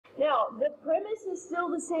the premise is still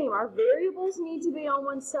the same. Our variables need to be on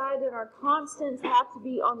one side and our constants have to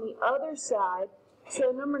be on the other side.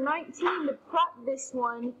 So number 19, to prep this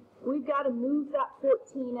one, we've got to move that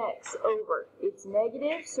 14x over. It's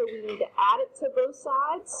negative, so we need to add it to both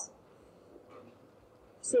sides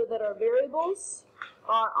so that our variables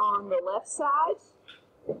are on the left side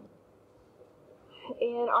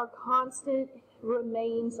and our constant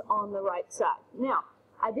remains on the right side. Now,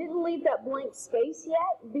 I didn't leave that blank space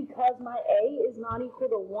yet because my a is not equal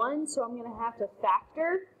to 1, so I'm going to have to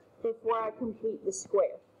factor before I complete the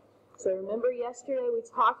square. So remember yesterday we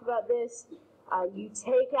talked about this. You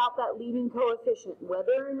take out that leading coefficient.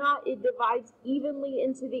 Whether or not it divides evenly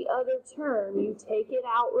into the other term, you take it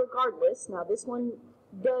out regardless. Now this one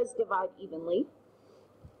does divide evenly.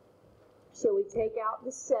 So we take out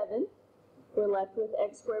the 7. We're left with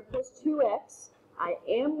x squared plus 2x. I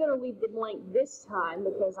am going to leave the blank this time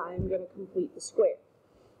because I am going to complete the square.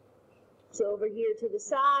 So over here to the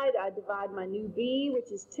side, I divide my new b,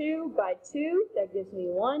 which is 2, by 2. That gives me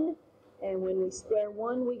 1. And when we square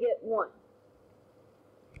 1, we get 1.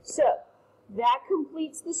 So that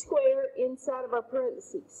completes the square inside of our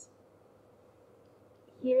parentheses.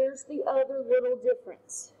 Here's the other little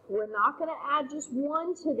difference. We're not going to add just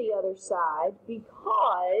 1 to the other side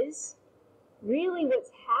because really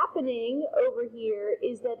what's happening over here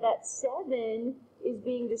is that that 7 is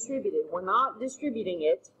being distributed. We're not distributing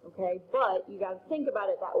it, okay, but you got to think about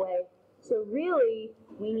it that way. So really,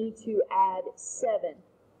 we need to add 7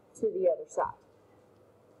 to the other side.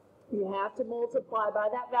 You have to multiply by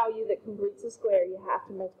that value that completes the square. You have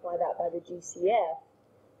to multiply that by the GCF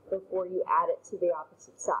before you add it to the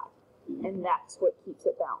opposite side. And that's what keeps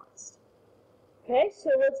it balanced. Okay,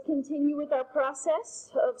 so let's continue with our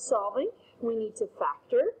process of solving. We need to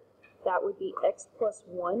factor. That would be x plus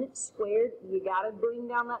 1 squared. You got to bring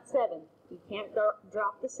down that 7. You can't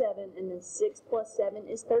drop the 7, and then 6 plus 7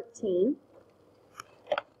 is 13.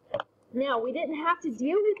 Now, we didn't have to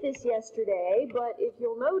deal with this yesterday, but if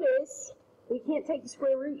you'll notice, we can't take the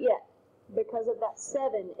square root yet because of that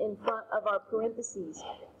 7 in front of our parentheses.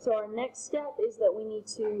 So our next step is that we need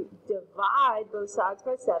to divide both sides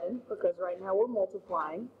by 7 because right now we're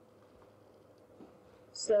multiplying.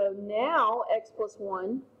 So now x plus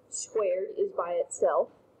 1 squared is by itself.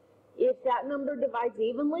 If that number divides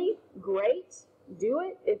evenly, great, do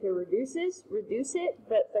it. If it reduces, reduce it,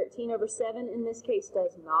 but 13 over 7 in this case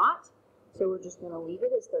does not. So we're just going to leave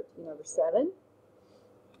it as 13 over 7.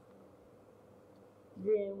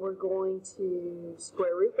 Then we're going to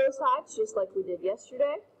square root both sides, just like we did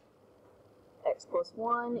yesterday. X plus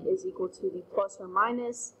 1 is equal to the plus or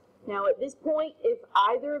minus. Now at this point, if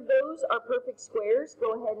either of those are perfect squares,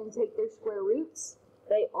 go ahead and take their square roots.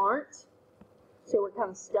 They aren't, so we're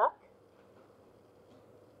kind of stuck.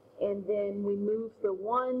 And then we move the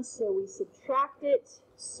 1, so we subtract it.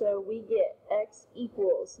 So we get x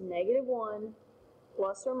equals negative 1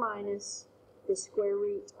 plus or minus the square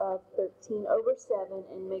root of 13 over 7.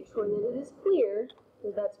 And make sure that it is clear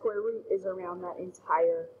that that square root is around that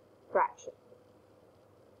entire fraction.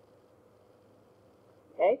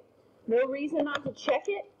 Okay, no reason not to check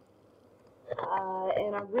it.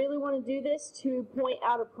 And I really want to do this to point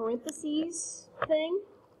out a parentheses thing.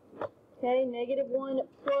 Okay, negative 1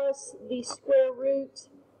 plus the square root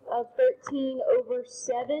of 13 over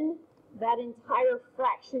 7. That entire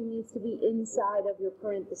fraction needs to be inside of your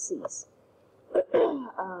parentheses.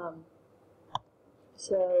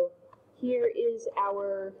 So here is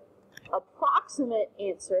our approximate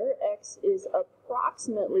answer. X is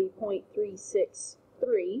approximately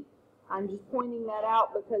 0.363. I'm just pointing that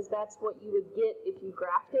out because that's what you would get if you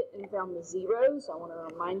graphed it and found the zeros. I want to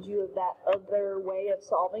remind you of that other way of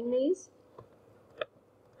solving these.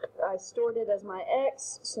 I stored it as my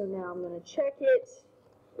x, so now I'm going to check it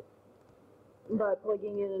by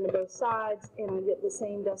plugging it into both sides, and I get the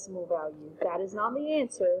same decimal value. That is not the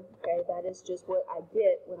answer, okay? That is just what I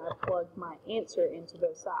get when I plug my answer into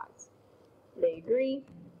both sides. They agree,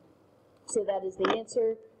 so that is the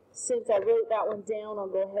answer. Since I wrote that one down, I'll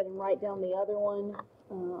go ahead and write down the other one.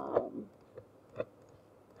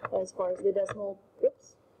 As far as the decimal,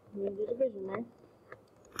 oops, made the division there.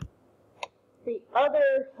 The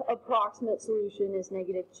other approximate solution is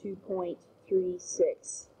negative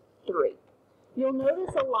 2.363. You'll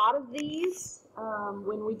notice a lot of these,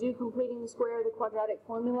 when we do completing the square of the quadratic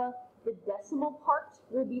formula, the decimal part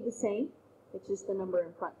will be the same. It's just the number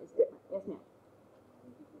in front is different. Yes, ma'am?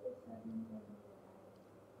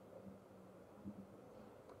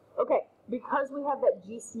 Okay, because we have that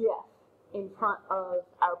GCF in front of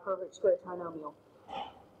our perfect square trinomial,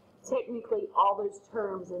 technically all those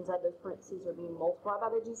terms inside those parentheses are being multiplied by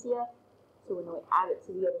the GCF. So So when we add it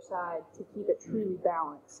to the other side, to keep it truly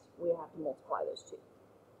balanced, we have to multiply those two.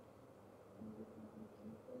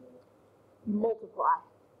 Multiply.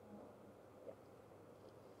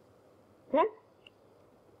 Okay?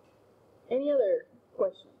 Any other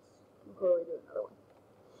questions before we do another one?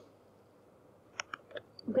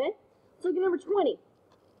 Okay? Let's look at number 20.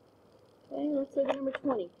 Okay, let's look at number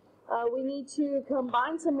 20. We need to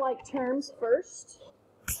combine some like terms first.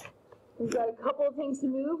 We've got a couple of things to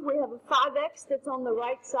move. We have a 5x that's on the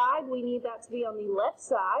right side. We need that to be on the left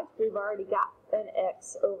side. We've already got an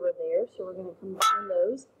x over there, so we're going to combine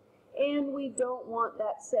those. And we don't want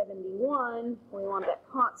that 71. We want that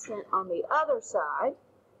constant on the other side.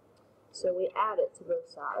 So we add it to both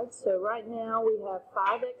sides. So right now we have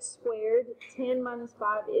 5x squared. 10 minus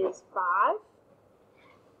 5 is 5.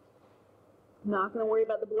 Not going to worry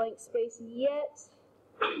about the blank space yet.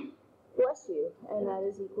 Bless you. And that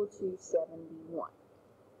is equal to 71.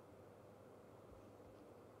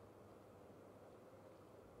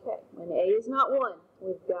 Okay, when a is not 1,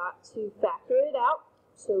 we've got to factor it out.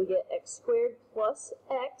 So we get x squared plus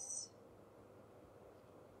x.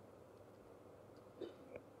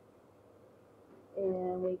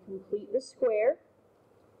 And we complete the square.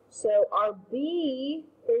 So our b,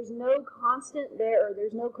 there's no constant there, or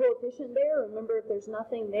there's no coefficient there. Remember, if there's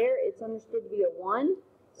nothing there, it's understood to be a 1.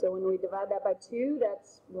 So when we divide that by 2,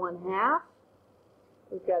 that's 1/2.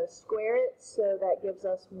 We've got to square it, so that gives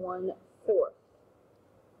us 1/4.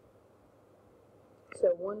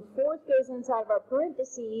 So 1/4 goes inside of our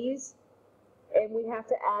parentheses, and we have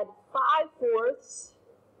to add 5/4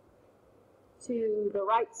 to the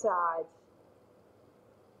right side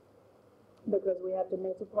because we have to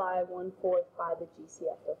multiply 1/4 by the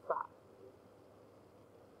GCF of 5.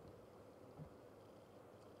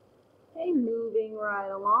 Okay, moving right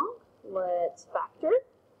along, let's factor.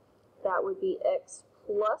 That would be x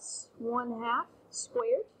plus 1/2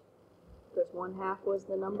 squared, because 1/2 was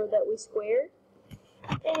the number that we squared.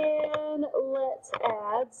 And let's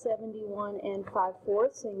add 71 and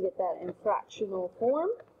 5/4 and get that in fractional form.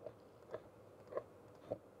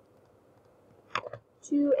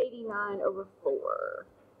 289 over 4.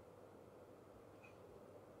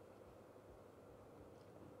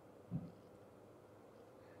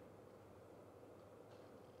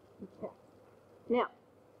 Okay. Now,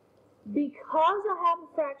 because I have a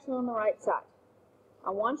fraction on the right side, I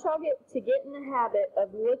want y'all to get in the habit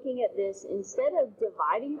of looking at this. Instead of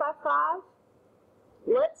dividing by 5,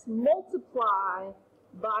 let's multiply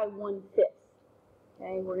by 1/5.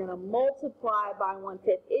 Okay, we're going to multiply by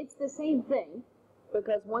 1/5. It's the same thing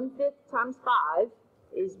because 1/5 times 5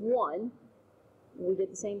 is 1. We did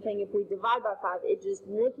the same thing if we divide by 5. It just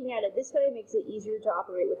looking at it this way makes it easier to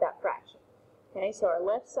operate with that fraction. Okay, so our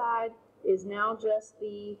left side is now just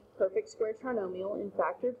the perfect square trinomial in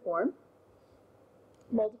factored form.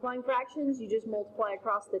 Multiplying fractions, you just multiply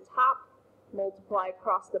across the top, multiply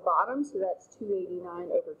across the bottom, so that's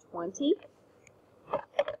 289 over 20.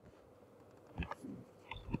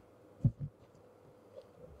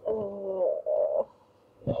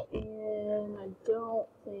 And I don't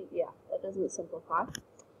think, yeah, that doesn't simplify.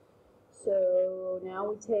 So now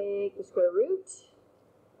we take the square root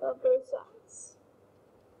of both sides.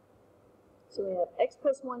 So we have x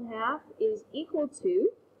plus 1/2 is equal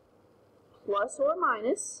to plus or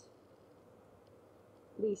minus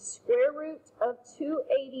the square root of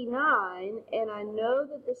 289, and I know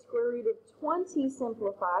that the square root of 20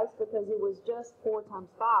 simplifies because it was just 4 times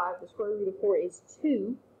 5. The square root of 4 is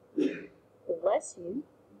 2. Bless you.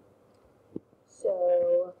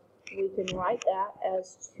 So we can write that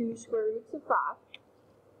as 2 square roots of 5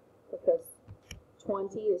 because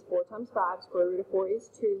 20 is 4 times 5. Square root of 4 is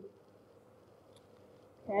 2.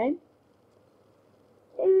 Okay?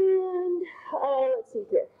 And let's see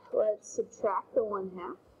here. Let's subtract the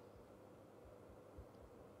 1/2.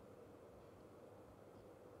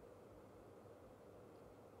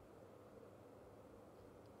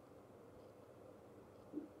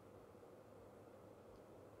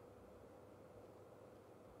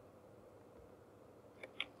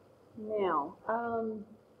 Now,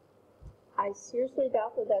 I seriously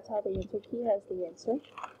doubt that that's how the answer key has the answer,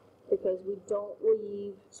 because we don't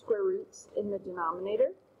leave square roots in the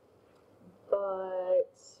denominator,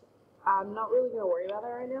 but I'm not really going to worry about that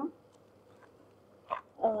right now.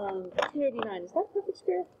 289, is that perfect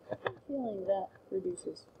square? I'm feeling that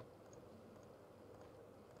reduces.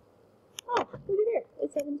 Oh, look at there,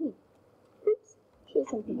 it's 17. Oops, should have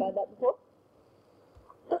simplified that before.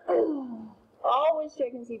 Always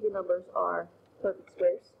check and see if your numbers are perfect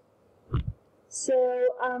squares. So,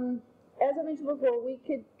 as I mentioned before, we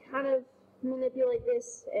could kind of manipulate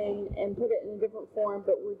this and put it in a different form,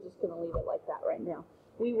 but we're just going to leave it like that right now.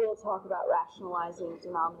 We will talk about rationalizing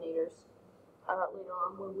denominators later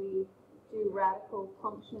on when we do radical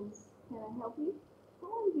functions. Can I help you? How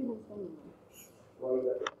long have you been spending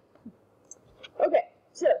there? Okay,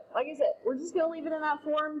 so like I said, we're just going to leave it in that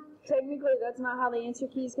form. Technically, that's not how the answer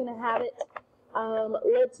key is going to have it.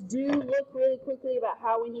 Let's look really quickly about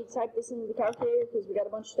how we need to type this into the calculator because we got a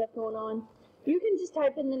bunch of stuff going on. You can just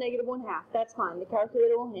type in the -1/2. That's fine. The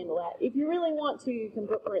calculator will handle that. If you really want to, you can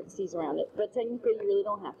put parentheses around it, but technically you really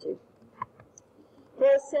don't have to.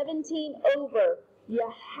 Plus 17 over. You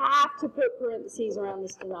have to put parentheses around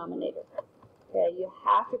this denominator. Okay, you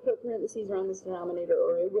have to put parentheses around this denominator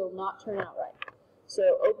or it will not turn out right.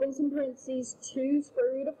 So open some parentheses, 2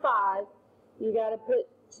 square root of 5. You got to put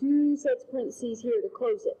 2 sets of parentheses here to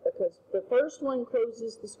close it because the first one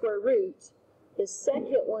closes the square root. The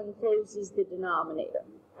second one closes the denominator,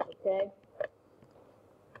 okay?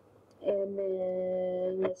 And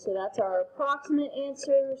then, so that's our approximate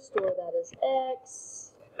answer. Store that as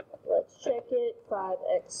x. Let's check it.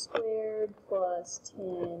 5x squared plus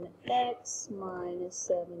 10x minus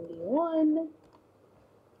 71.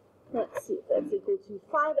 Let's see if that's equal to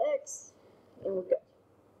 5x. And we're good.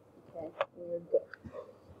 Okay, we're good.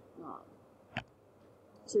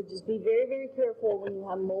 So just be very, very careful when you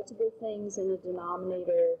have multiple things in the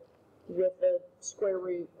denominator with the square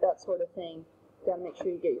root, that sort of thing. You gotta make sure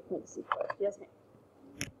you get your parentheses first. Yes, ma'am.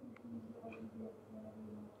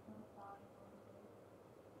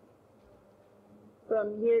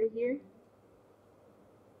 From here to here?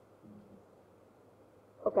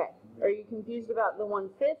 Okay. Are you confused about the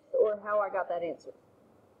 1/5 or how I got that answer?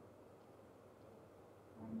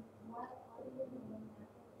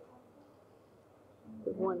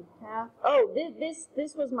 The 1/2. Oh,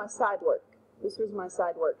 this was my side work. This was my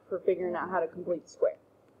side work for figuring out how to complete the square.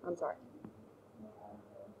 I'm sorry.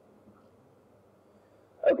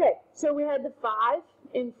 Okay, so we had the 5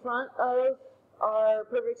 in front of our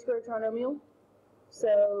perfect square trinomial.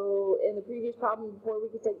 So in the previous problem, before we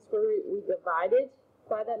could take the square root, we divided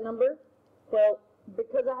by that number. Well,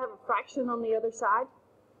 because I have a fraction on the other side,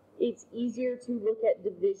 it's easier to look at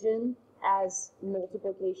division as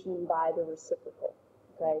multiplication by the reciprocal.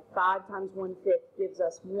 Okay, 5 times 1/5 gives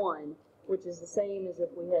us 1, which is the same as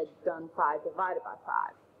if we had done 5 divided by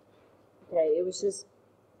 5. Okay, it was just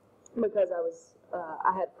because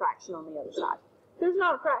I had a fraction on the other side. If there's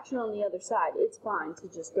not a fraction on the other side, it's fine to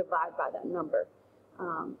just divide by that number.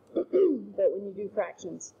 But when you do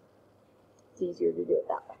fractions, it's easier to do it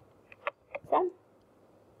that way. Okay?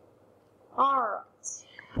 Alright,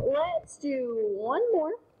 let's do one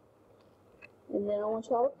more. And then I want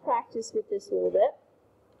y'all to practice with this a little bit.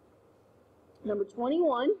 Number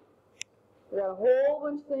 21. We got a whole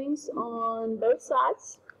bunch of things on both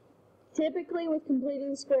sides. Typically with completing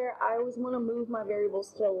the square, I always want to move my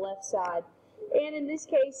variables to the left side. And in this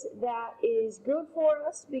case, that is good for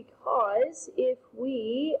us because if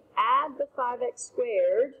we add the 5x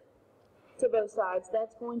squared to both sides,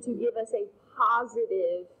 that's going to give us a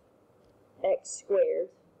positive x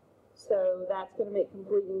squared. So that's going to make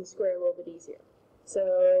completing the square a little bit easier.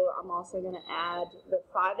 So I'm also going to add the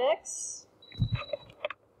 5x,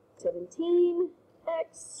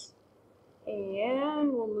 17x,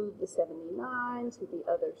 and we'll move the 79 to the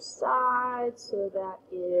other side, so that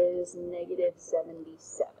is negative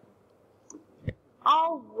 77.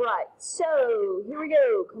 All right, so here we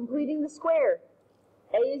go, completing the square.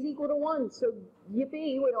 A is equal to 1, so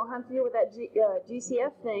yippee, we don't have to deal with that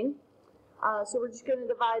GCF thing. So we're just going to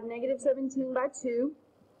divide negative 17 by 2.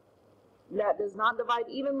 That does not divide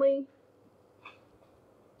evenly,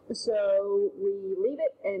 so we leave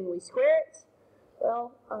it and we square it.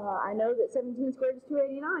 Well, I know that 17 squared is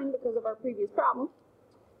 289 because of our previous problem,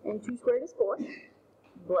 and 2 squared is 4.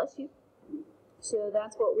 Bless you. So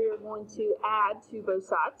that's what we are going to add to both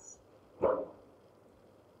sides.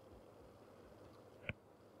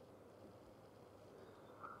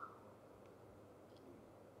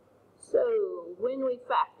 So when we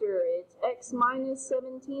factor, it's x minus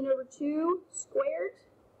 17 over 2 squared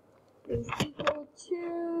is equal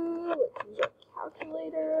to, let's use our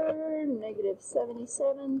calculator, negative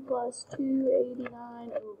 77 plus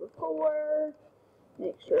 289 over 4.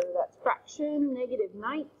 Make sure that's fraction, negative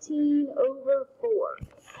 19 over 4.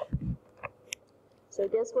 So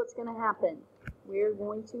guess what's going to happen? We're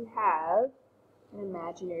going to have an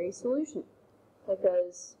imaginary solution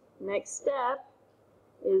because next step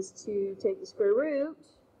is to take the square root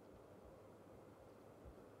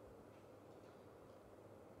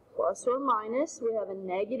plus or minus. We have a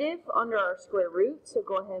negative under our square root, so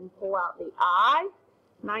go ahead and pull out the I.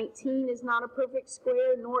 19 is not a perfect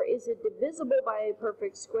square, nor is it divisible by a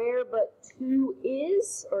perfect square, but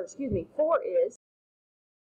 4 is.